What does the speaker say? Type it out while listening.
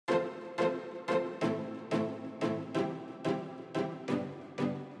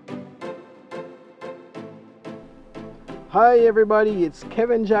Hi everybody, it's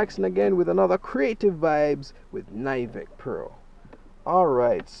Kevin Jackson again with another Creative Vibes with Nivek Pro.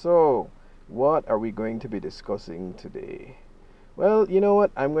 Alright, so what are we going to be discussing today? Well, you know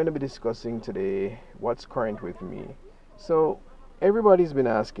what? I'm going to be discussing today what's current with me. So, everybody's been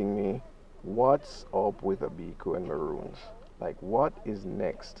asking me what's up with Abiku and Maroons? Like, what is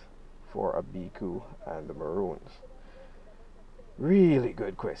next for Abiku and the Maroons? Really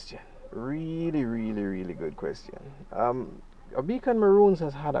good question. Really good question. Abiku and Maroons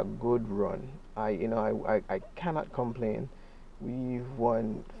has had a good run. I cannot complain. We've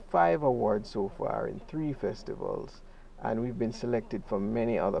won 5 awards so far in 3 festivals, and we've been selected for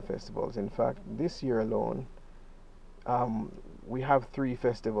many other festivals. In fact, this year alone, we have 3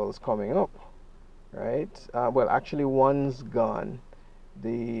 festivals coming up, right? Well, actually, one's gone.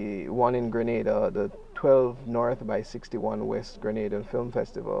 The one in Grenada, the 12 North by 61 West Grenada Film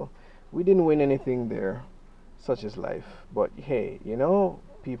Festival. We didn't win anything there, such is life. But hey,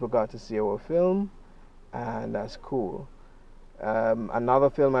 people got to see our film, and that's cool. Another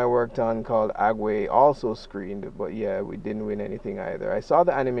film I worked on called Agwe also screened, but yeah, we didn't win anything either. I saw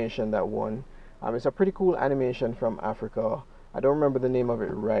the animation that won. It's a pretty cool animation from Africa. I don't remember the name of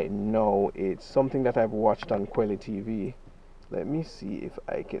it right now. It's something that I've watched on Quelly TV. Let me see if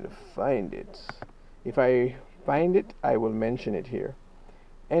I can find it. If I find it, I will mention it here.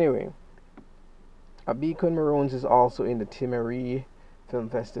 Anyway, Abiku and Maroons is also in the Timeri Film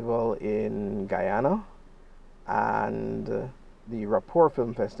Festival in Guyana and the Rapport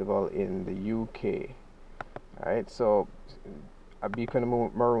Film Festival in the UK. Alright, so Abiku and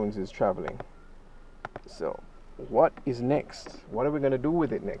Maroons is traveling. So, what is next? What are we going to do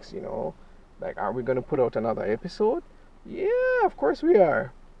with it next, Like, are we going to put out another episode? Yeah, of course we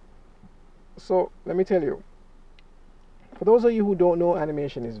are. So, let me tell you. For those of you who don't know,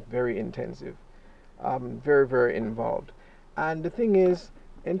 animation is very intensive. Very involved. And the thing is,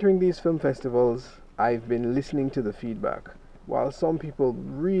 entering these film festivals, I've been listening to the feedback. While some people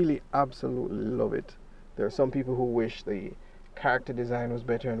really absolutely love it, there are some people who wish the character design was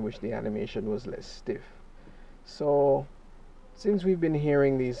better and wish the animation was less stiff. So, since we've been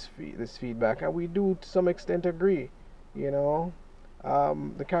hearing this feedback, and we do to some extent agree, the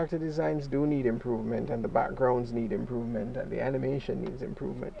character designs do need improvement, and the backgrounds need improvement, and the animation needs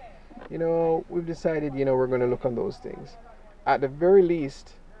improvement. We've decided, we're going to look on those things. At the very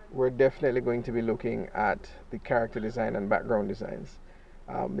least, we're definitely going to be looking at the character design and background designs,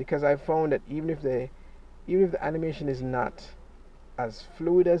 because I've found that even if the animation is not as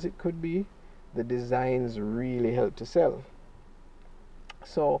fluid as it could be, the designs really help to sell.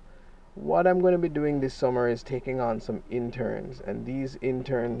 So, what I'm going to be doing this summer is taking on some interns, and these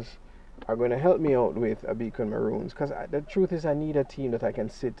interns are going to help me out with Abiku and Maroons, because the truth is I need a team that I can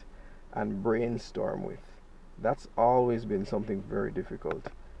sit and brainstorm with. That's always been something very difficult,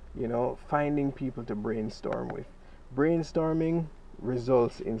 finding people to brainstorm with. Brainstorming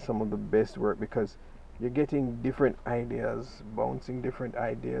results in some of the best work because you're getting different ideas, bouncing different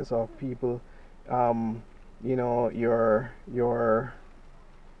ideas off people. You're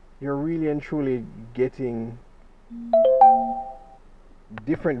really and truly getting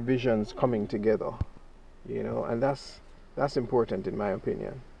different visions coming together, and that's important in my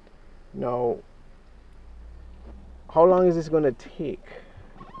opinion. Now, how long is this going to take?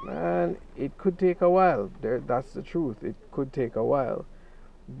 Man, it could take a while. That's the truth. It could take a while,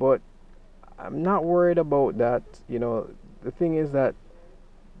 but I'm not worried about that. The thing is that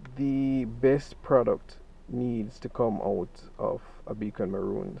the best product needs to come out of Abiku and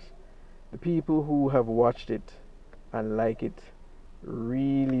Maroons. The people who have watched it and like it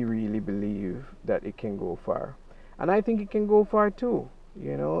really believe that it can go far, and I think it can go far too.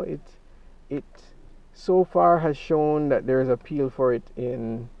 It so far has shown that there's appeal for it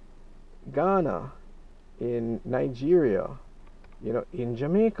in Ghana, in Nigeria, in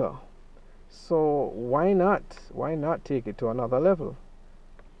Jamaica. So why not? Why not take it to another level?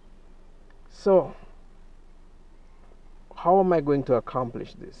 So, how am I going to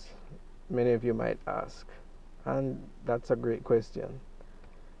accomplish this? Many of you might ask. And that's a great question.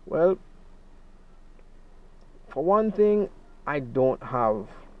 Well, for one thing, I don't have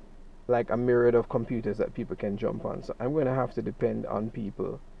like a myriad of computers that people can jump on. So I'm going to have to depend on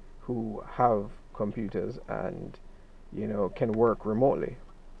people who have computers and, can work remotely.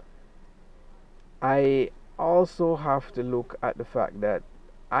 I also have to look at the fact that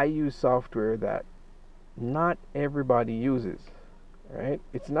I use software that not everybody uses, right?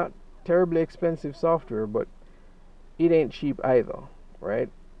 It's not terribly expensive software, but it ain't cheap either, right?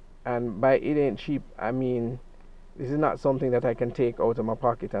 And by it ain't cheap, I mean this is not something that I can take out of my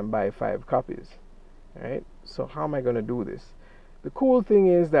pocket and buy 5 copies, right? So how am I going to do this? The cool thing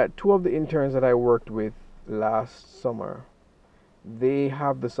is that two of the interns that I worked with last summer, they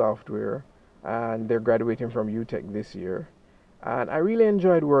have the software and they're graduating from UTech this year. And I really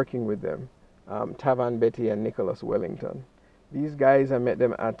enjoyed working with them, Tavan Betty and Nicholas Wellington. These guys, I met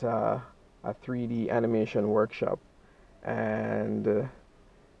them at a 3D animation workshop. And,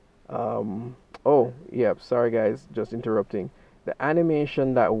 oh, yeah, sorry guys, just interrupting. The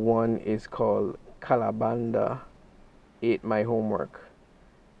animation that won is called Calabanda Ate My Homework.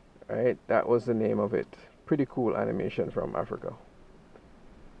 Right? That was the name of it. Pretty cool animation from Africa.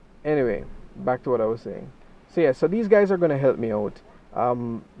 Anyway, back to what I was saying. So yeah, so these guys are gonna help me out.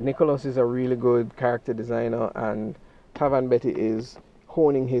 Nicholas is a really good character designer, and Tavan Betty is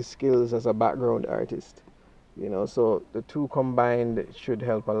honing his skills as a background artist. So the two combined should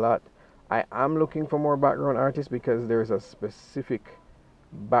help a lot. I am looking for more background artists because there's a specific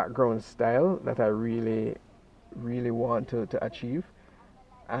background style that I really, really want to achieve.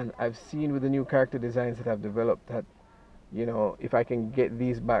 And I've seen with the new character designs that I've developed that, if I can get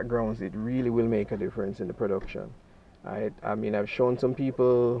these backgrounds, it really will make a difference in the production. I mean, I've shown some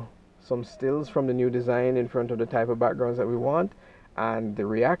people some stills from the new design in front of the type of backgrounds that we want, and the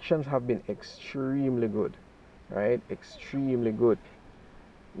reactions have been extremely good, right? Extremely good.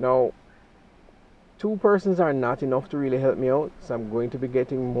 Now, two persons are not enough to really help me out, so I'm going to be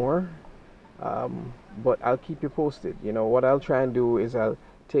getting more. But I'll keep you posted. What I'll try and do is I'll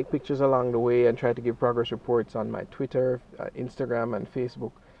take pictures along the way and try to give progress reports on my Twitter, Instagram, and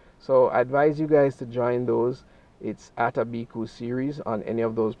Facebook. So I advise you guys to join those. It's at Abiku series on any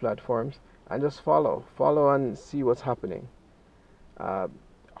of those platforms, and just follow and see what's happening. How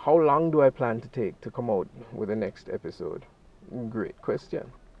long do I plan to take to come out with the next episode? Great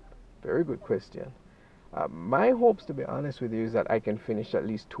question. Very good question. My hopes, to be honest with you, is that I can finish at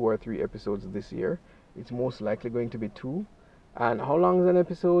least 2 or 3 episodes this year. It's most likely going to be 2. And how long is an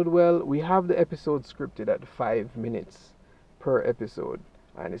episode? Well, we have the episode scripted at 5 minutes per episode,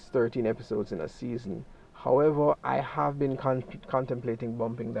 and it's 13 episodes in a season. However, I have been contemplating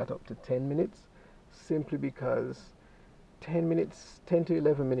bumping that up to 10 minutes, simply because 10 to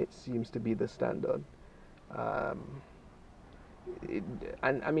 11 minutes seems to be the standard.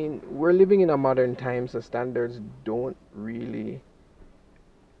 And I mean, we're living in a modern time, so standards don't really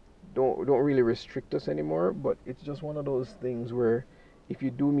restrict us anymore. But it's just one of those things where if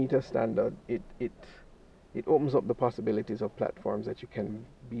you do meet a standard, it opens up the possibilities of platforms that you can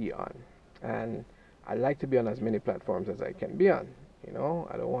be on. And I like to be on as many platforms as I can be on. I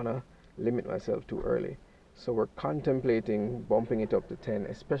don't want to limit myself too early. So we're contemplating bumping it up to 10,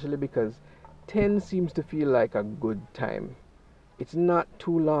 especially because 10 seems to feel like a good time. It's not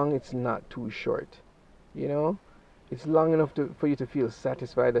too long, it's not too short. It's long enough for you to feel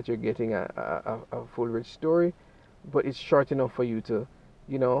satisfied that you're getting a full rich story, but it's short enough for you to,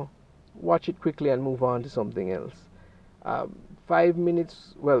 watch it quickly and move on to something else. 5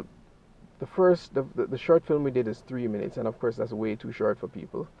 minutes, well, the short film we did is 3 minutes, and of course that's way too short for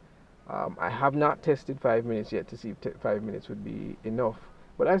people. I have not tested 5 minutes yet to see if 5 minutes would be enough,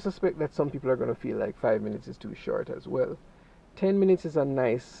 but I suspect that some people are going to feel like 5 minutes is too short as well. 10 minutes is a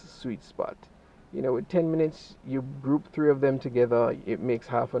nice sweet spot. With 10 minutes, you group 3 of them together, it makes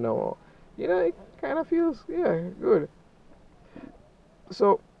half an hour. It kind of feels, yeah, good.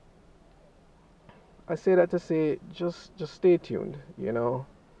 So, I say that to say, just stay tuned, This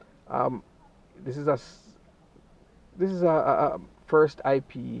is a first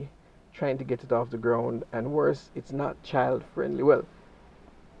IP, trying to get it off the ground, and worse, it's not child friendly. Well,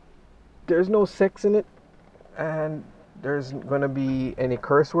 there's no sex in it, and there's gonna be any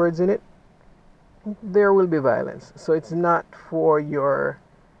curse words in it. There will be violence, so it's not for your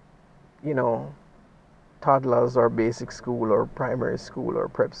toddlers or basic school or primary school or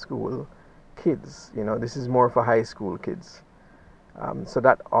prep school kids. This is more for high school kids, so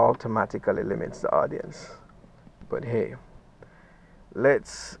that automatically limits the audience. But hey,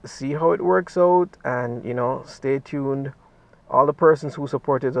 let's see how it works out, and stay tuned. All the persons who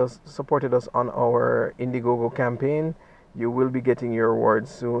supported us on our Indiegogo campaign, you will be getting your awards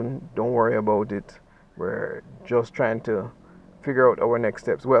soon. Don't worry about it. We're just trying to figure out our next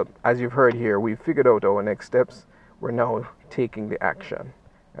steps. Well, as you've heard here, we've figured out our next steps. We're now taking the action.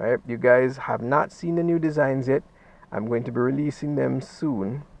 All right, you guys have not seen the new designs yet. I'm going to be releasing them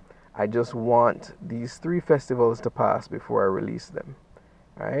soon. I just want these 3 festivals to pass before I release them.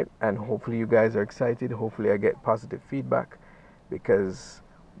 All right, and hopefully you guys are excited. Hopefully I get positive feedback, because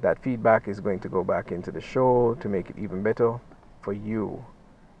that feedback is going to go back into the show to make it even better for you,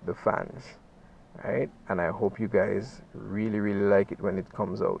 the fans. Right? And I hope you guys really, really like it when it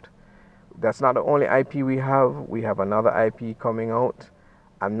comes out. That's not the only IP we have. We have another IP coming out.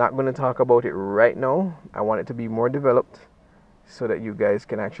 I'm not going to talk about it right now. I want it to be more developed so that you guys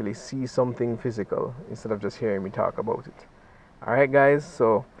can actually see something physical instead of just hearing me talk about it. Alright guys,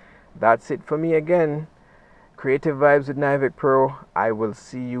 so that's it for me again. Creative Vibes with Nivek Pro. I will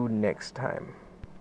see you next time.